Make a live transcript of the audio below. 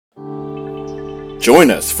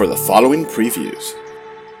Join us for the following previews.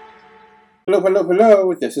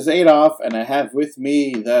 Hello. This is Adolf, and I have with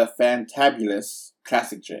me the fantabulous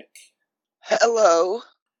Classic Jake. Hello.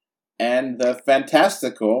 And the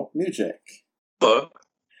fantastical New Jake. Hello.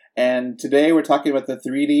 And today we're talking about the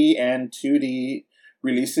 3D and 2D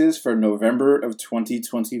releases for November of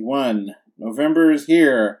 2021. November is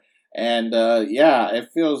here, and it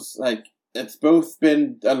feels like it's both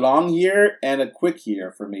been a long year and a quick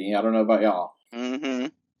year for me. I don't know about y'all. Mm-hmm.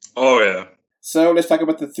 Oh, yeah. So let's talk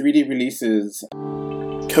about the 3D releases.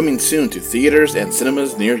 Coming soon to theaters and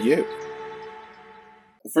cinemas near you.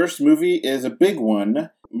 The first movie is a big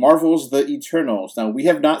one, Marvel's The Eternals. Now, we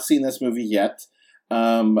have not seen this movie yet,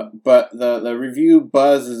 but the review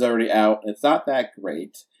buzz is already out. It's not that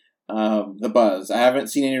great, the buzz. I haven't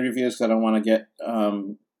seen any reviews because I don't want to get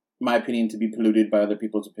my opinion to be polluted by other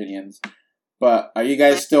people's opinions. But are you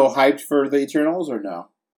guys still hyped for The Eternals or no?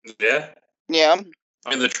 Yeah. Yeah. I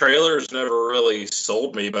mean, the trailers never really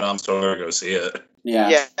sold me, but I'm still going to go see it.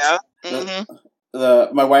 Yeah.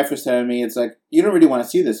 Mm-hmm. My wife was telling me, it's like, you don't really want to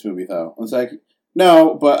see this movie, though. It's like,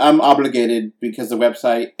 no, but I'm obligated because of the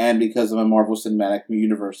website and because I'm a Marvel Cinematic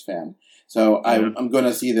Universe fan. So I'm going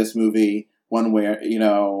to see this movie one way,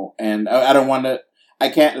 and I don't want to, I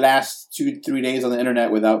can't last 2-3 days on the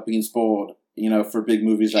internet without being spoiled, for big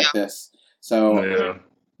movies like this. So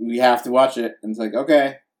we have to watch it. And it's like,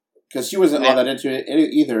 okay. Because she wasn't all that into it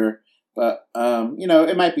either. But,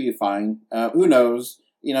 it might be fine. Who knows?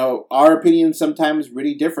 Our opinions sometimes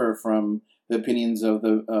really differ from the opinions of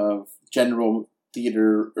general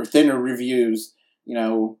theater or thinner reviews.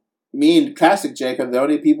 Me and Classic Jake are the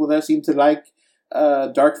only people that seem to like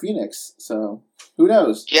Dark Phoenix. So, who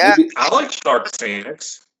knows? Yeah. Maybe... I like Dark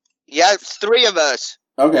Phoenix. Yeah, it's three of us.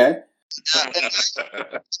 Okay.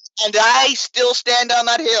 And I still stand on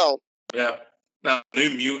that hill. Yeah. Now, New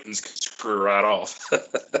Mutants can screw right off. Yeah,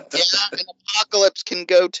 and Apocalypse can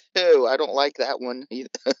go too. I don't like that one either.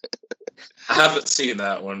 I haven't seen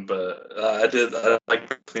that one, but I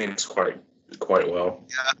like Phoenix quite well.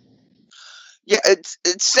 Yeah, it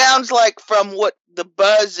sounds like from what the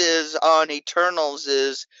buzz is on Eternals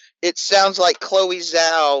it sounds like Chloe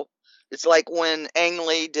Zhao. It's like when Ang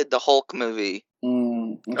Lee did the Hulk movie.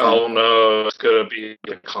 Okay. Oh no, it's gonna be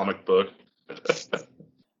a comic book.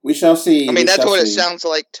 We shall see. I mean, that's what it sounds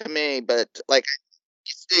like to me, but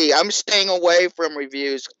see, I'm staying away from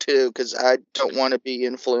reviews too because I don't want to be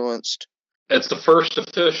influenced. It's the first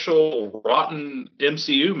official Rotten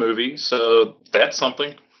MCU movie, so that's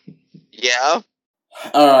something. Yeah.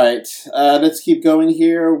 All right, let's keep going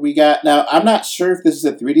here. Now, I'm not sure if this is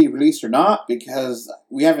a 3D release or not because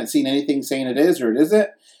we haven't seen anything saying it is or it isn't.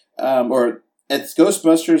 Or it's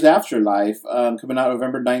Ghostbusters Afterlife coming out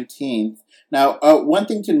November 19th. Now, one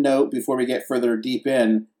thing to note before we get further deep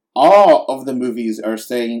in, all of the movies have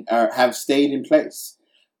stayed in place.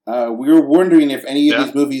 We were wondering if any of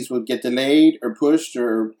these movies would get delayed or pushed,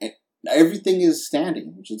 or everything is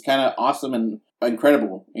standing, which is kind of awesome and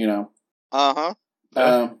incredible,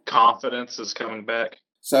 Confidence is coming back.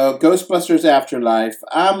 So, Ghostbusters Afterlife,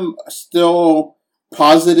 I'm still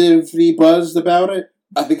positively buzzed about it.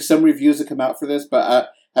 I think some reviews have come out for this, but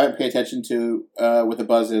I haven't paid attention to what the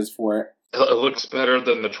buzz is for it. It looks better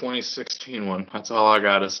than the 2016 one. That's all I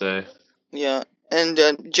gotta say. Yeah, and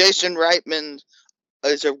Jason Reitman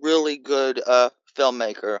is a really good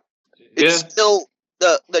filmmaker. It's still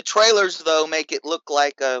the trailers though make it look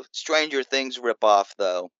like a Stranger Things ripoff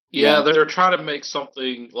though. Yeah, they're trying to make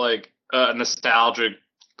something like a nostalgic.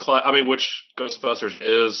 Which Ghostbusters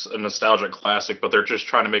is a nostalgic classic, but they're just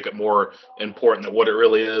trying to make it more important than what it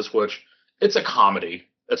really is. Which it's a comedy.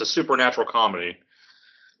 It's a supernatural comedy.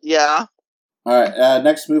 Yeah. All right,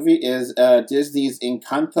 next movie is Disney's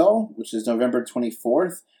Encanto, which is November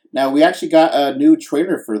 24th. Now, we actually got a new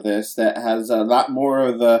trailer for this that has a lot more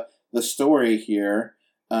of the story here,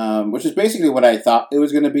 which is basically what I thought it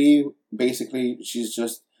was going to be. Basically, she's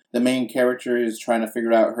just, the main character is trying to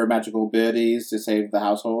figure out her magical abilities to save the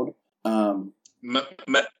household.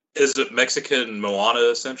 Is it Mexican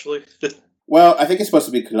Moana, essentially? Well, I think it's supposed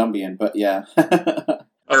to be Colombian, but yeah.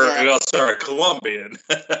 Colombian.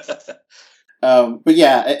 But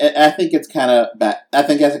yeah, I think it's kind of bad. I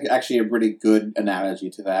think that's actually a really good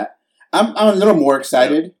analogy to that. I'm a little more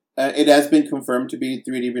excited. It has been confirmed to be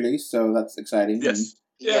 3D release, so that's exciting. Yes.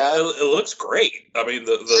 It looks great. I mean,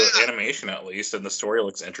 the animation at least, and the story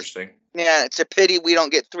looks interesting. Yeah, it's a pity we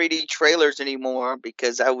don't get 3D trailers anymore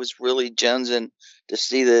because I was really jonesing to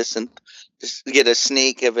see this and just get a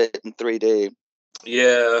sneak of it in 3D.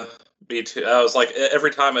 Yeah, me too. I was like,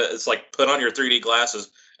 every time it's like, put on your 3D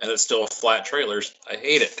glasses, and it's still flat trailers. I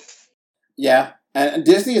hate it. Yeah, And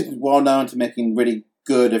Disney is well known to making really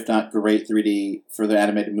good, if not great, 3D for their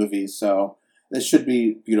animated movies. So this should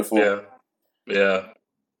be beautiful. Yeah.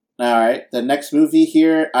 All right, the next movie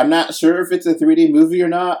here, I'm not sure if it's a 3D movie or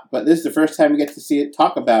not, but this is the first time we get to see it,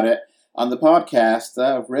 talk about it on the podcast.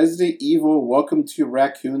 Resident Evil, Welcome to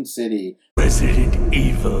Raccoon City. Resident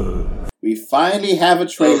Evil. We finally have a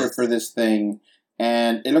trailer for this thing,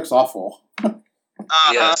 and it looks awful.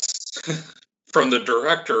 Yes. From the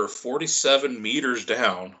director, 47 meters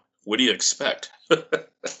down. What do you expect?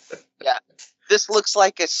 Yeah. This looks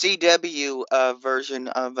like a CW version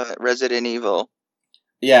of Resident Evil.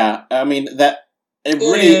 Yeah, I mean, it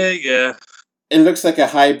looks like a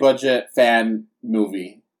high-budget fan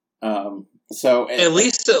movie. At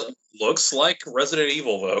least it looks like Resident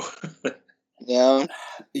Evil, though. Yeah.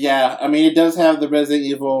 Yeah, I mean, it does have the Resident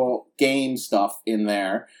Evil game stuff in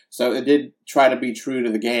there, so it did try to be true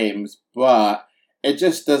to the games, but it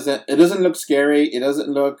just doesn't look scary, it doesn't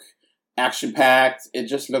look action-packed, it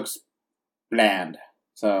just looks bland,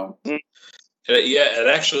 so... It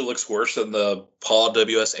actually looks worse than the Paul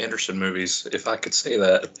W.S. Anderson movies, if I could say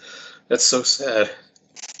that. That's so sad.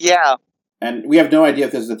 Yeah. And we have no idea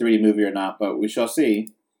if this is a 3D movie or not, but we shall see.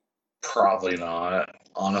 Probably not,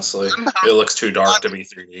 honestly. It looks too dark to be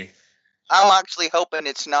 3D. I'm actually hoping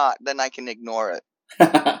it's not, then I can ignore it.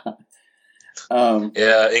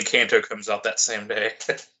 Encanto comes out that same day.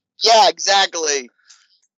 Yeah, exactly.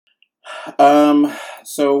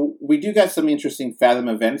 So we do got some interesting Fathom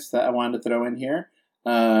events that I wanted to throw in here.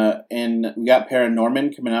 And we got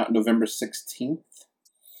Paranorman coming out November 16th.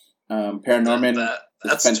 Paranorman...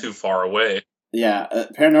 That's too far away. Yeah,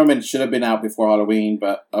 Paranorman should have been out before Halloween,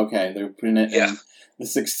 but okay, they're putting it in the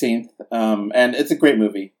 16th. And it's a great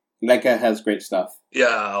movie. Leica has great stuff. Yeah,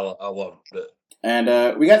 I loved it.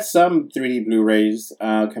 And we got some 3D Blu-rays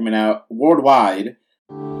coming out worldwide.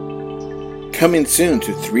 Coming soon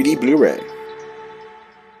to 3D Blu-ray.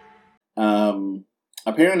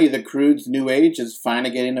 Apparently The Croods New Age is finally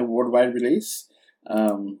getting a worldwide release.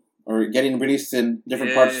 Or getting released in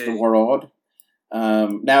different parts of the world.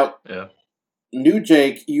 Now, New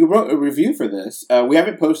Jake, you wrote a review for this. We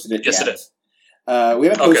haven't posted it yet. Yes, it is. We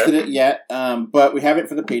haven't posted it yet, but we have it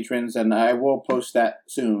for the patrons, and I will post that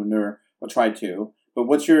soon, or I'll try to. But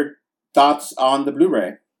what's your thoughts on the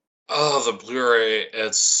Blu-ray? Oh, the Blu-ray,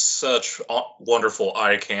 it's such wonderful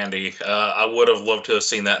eye candy. I would have loved to have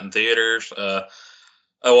seen that in theaters. The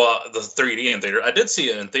 3D in theater. I did see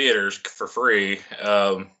it in theaters for free.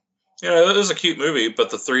 It was a cute movie, but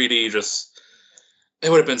the 3D it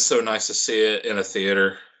would have been so nice to see it in a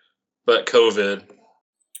theater. But COVID.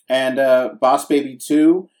 And Boss Baby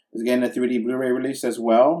 2 is getting a 3D Blu-ray release as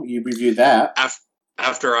well. You reviewed that.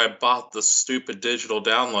 After I bought the stupid digital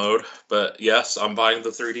download. But yes, I'm buying the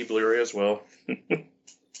 3D Blu-ray as well.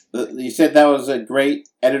 You said that was a great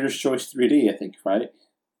Editor's Choice 3D, I think, right?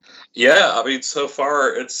 Yeah, I mean, so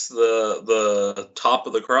far it's the top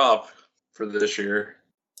of the crop for this year.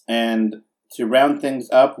 And to round things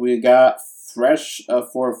up, we got Fresh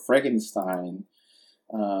for Frankenstein.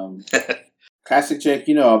 Classic Jake,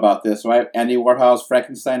 you know about this, right? Andy Warhol's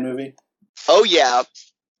Frankenstein movie? Oh, yeah.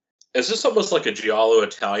 Is this almost like a Giallo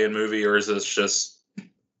Italian movie, or is this just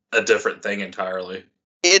a different thing entirely?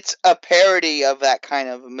 It's a parody of that kind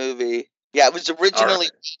of movie. Yeah, it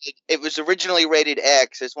was originally rated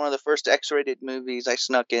X. It's one of the first X-rated movies I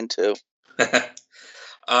snuck into.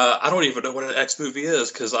 I don't even know what an X movie is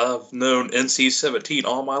because I've known NC-17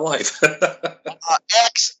 all my life.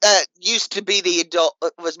 X used to be the adult.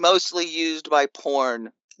 Was mostly used by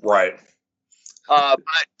porn. Right. But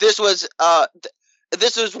this was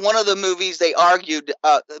one of the movies they argued.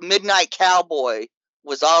 Midnight Cowboy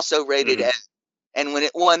was also rated X, and when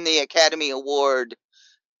it won the Academy Award,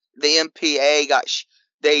 the MPA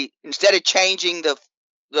they instead of changing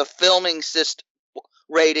the filming system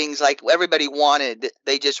ratings like everybody wanted,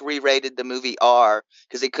 they just re-rated the movie R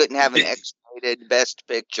because they couldn't have an X-rated Best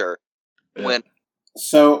Picture win.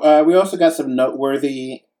 So we also got some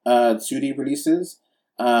noteworthy 2D releases.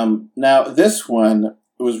 Now this one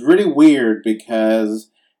was really weird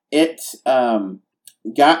because it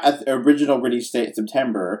got an original release date in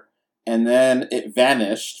September, and then it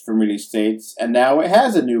vanished from release dates, and now it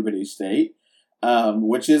has a new release date,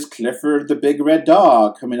 which is Clifford the Big Red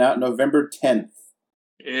Dog, coming out November 10th.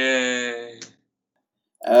 Yay.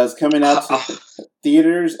 It's coming out to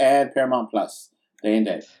theaters and Paramount Plus, day and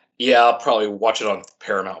day. Yeah, I'll probably watch it on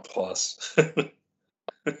Paramount Plus.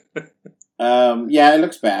 Yeah, it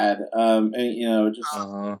looks bad. Just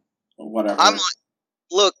whatever.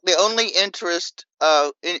 Look, the only interest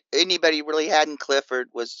anybody really had in Clifford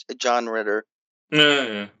was John Ritter.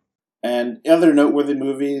 Yeah. And other noteworthy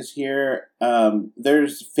movies here,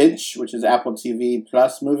 there's Finch, which is Apple TV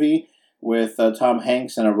Plus movie with Tom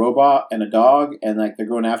Hanks and a robot and a dog, and like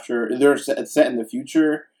it's set in the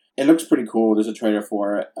future. It looks pretty cool. There's a trailer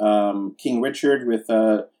for it. King Richard with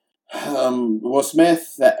Will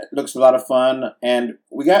Smith. That looks a lot of fun. And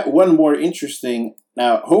we got one more interesting.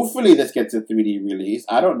 Now, hopefully this gets a 3D release.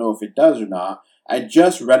 I don't know if it does or not. I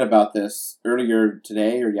just read about this earlier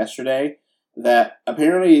today or yesterday, that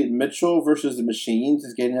apparently Mitchell versus the Machines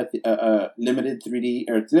is getting a limited 3D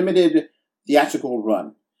or limited theatrical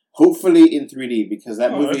run. Hopefully in 3D, because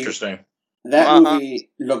that movie. Interesting. That movie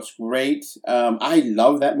looks great. I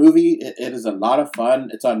love that movie. It is a lot of fun.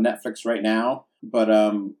 It's on Netflix right now. But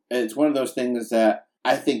it's one of those things that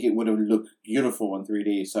I think it would have looked beautiful in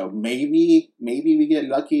 3D. So maybe we get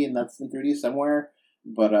lucky and that's in 3D somewhere.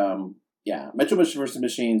 But yeah, Mitchell vs.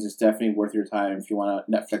 Machines is definitely worth your time if you want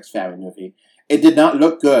a Netflix family movie. It did not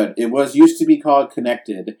look good. It used to be called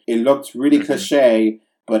Connected. It looked really cliche,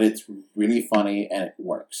 but it's really funny and it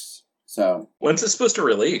works. So when's it supposed to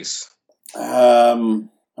release? I'm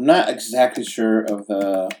not exactly sure of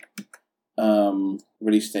the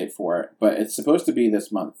release date for it, but it's supposed to be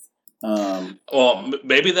this month. Well,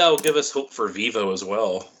 maybe that'll give us hope for Vivo as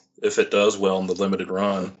well, if it does well in the limited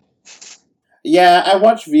run. Yeah, I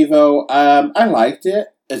watched Vivo. I liked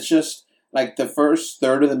it. It's just like the first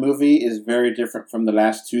third of the movie is very different from the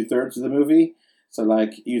last 2/3 of the movie. So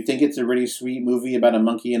like you think it's a really sweet movie about a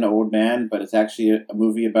monkey and an old man, but it's actually a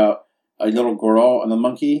movie about a little girl and a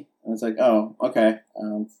monkey. And it's like, oh, okay.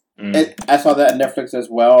 I saw that on Netflix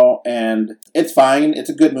as well, and it's fine.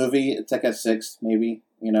 It's a good movie. It's like a 6, maybe.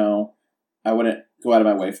 You know, I wouldn't go out of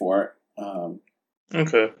my way for it.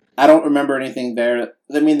 Okay. I don't remember anything there.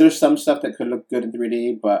 I mean, there's some stuff that could look good in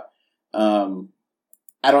 3D, but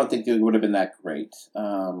I don't think it would have been that great.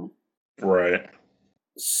 Right.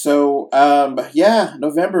 So, yeah,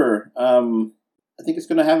 November. I think it's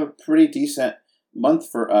going to have a pretty decent month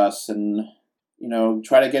for us, and you know,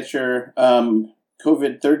 try to get your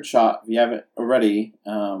COVID 3rd shot if you haven't already.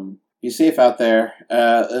 Be safe out there.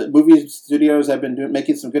 Movie studios have been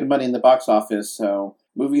making some good money in the box office, so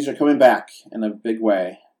movies are coming back in a big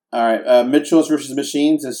way. All right, Mitchell's vs.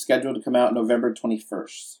 Machines is scheduled to come out November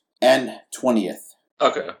 21st and 20th.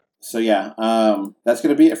 Okay. So yeah, that's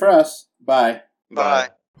going to be it for us. Bye. Bye.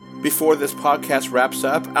 Before this podcast wraps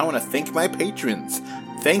up, I want to thank my patrons.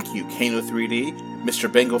 Thank you, Kano3D,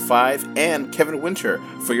 Mr. Bengal 5, and Kevin Winter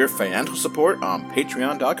for your financial support on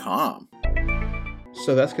Patreon.com.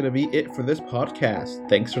 So that's going to be it for this podcast.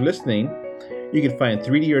 Thanks for listening. You can find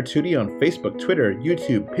 3D or 2D on Facebook, Twitter,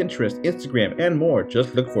 YouTube, Pinterest, Instagram, and more.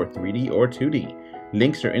 Just look for 3D or 2D.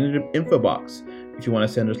 Links are in the info box. If you want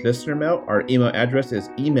to send us listener mail, our email address is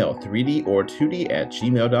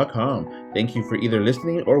email3dortwo@gmail.com. Thank you for either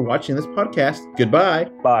listening or watching this podcast. Goodbye.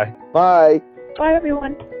 Bye. Bye. Bye,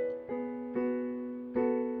 everyone.